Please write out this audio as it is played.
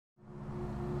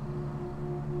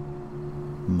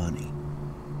money.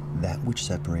 That which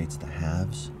separates the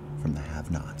haves from the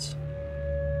have-nots.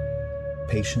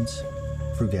 Patience,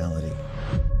 frugality,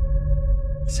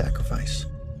 sacrifice.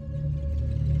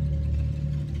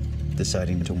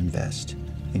 Deciding to invest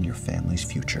in your family's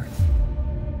future.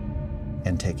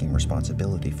 And taking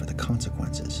responsibility for the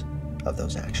consequences of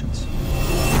those actions.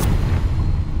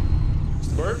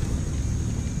 Mr. Burke?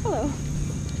 Hello.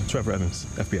 Trevor Evans,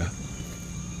 FBI.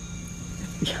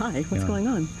 FBI? What's going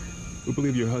on? We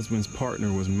believe your husband's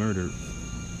partner was murdered.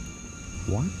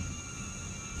 What?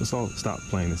 Let's all stop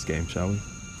playing this game, shall we?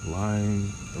 The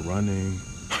lying, the running.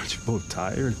 Aren't you both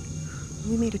tired?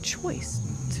 We made a choice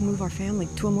to move our family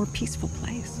to a more peaceful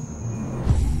place.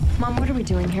 Mom, what are we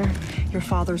doing here? Your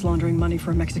father's laundering money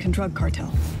for a Mexican drug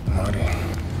cartel. Marty,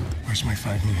 where's my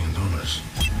 $5 million?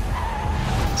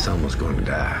 Someone's going to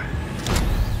die.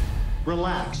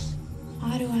 Relax.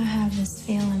 Why do I have this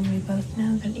feeling we both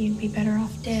know that you'd be better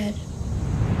off dead?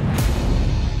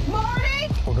 Marty!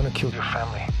 We're gonna kill your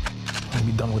family and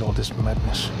be done with all this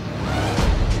madness.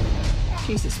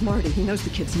 Jesus, Marty, he knows the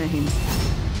kids' names.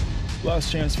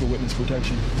 Last chance for witness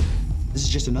protection. This is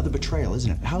just another betrayal,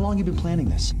 isn't it? How long have you been planning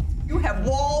this? You have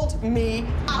walled me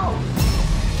out.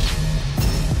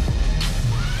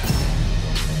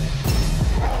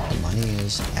 Money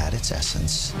is, at its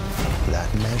essence,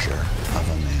 that measure of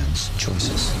a man's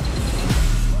choices.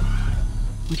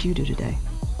 What'd you do today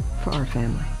for our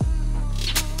family?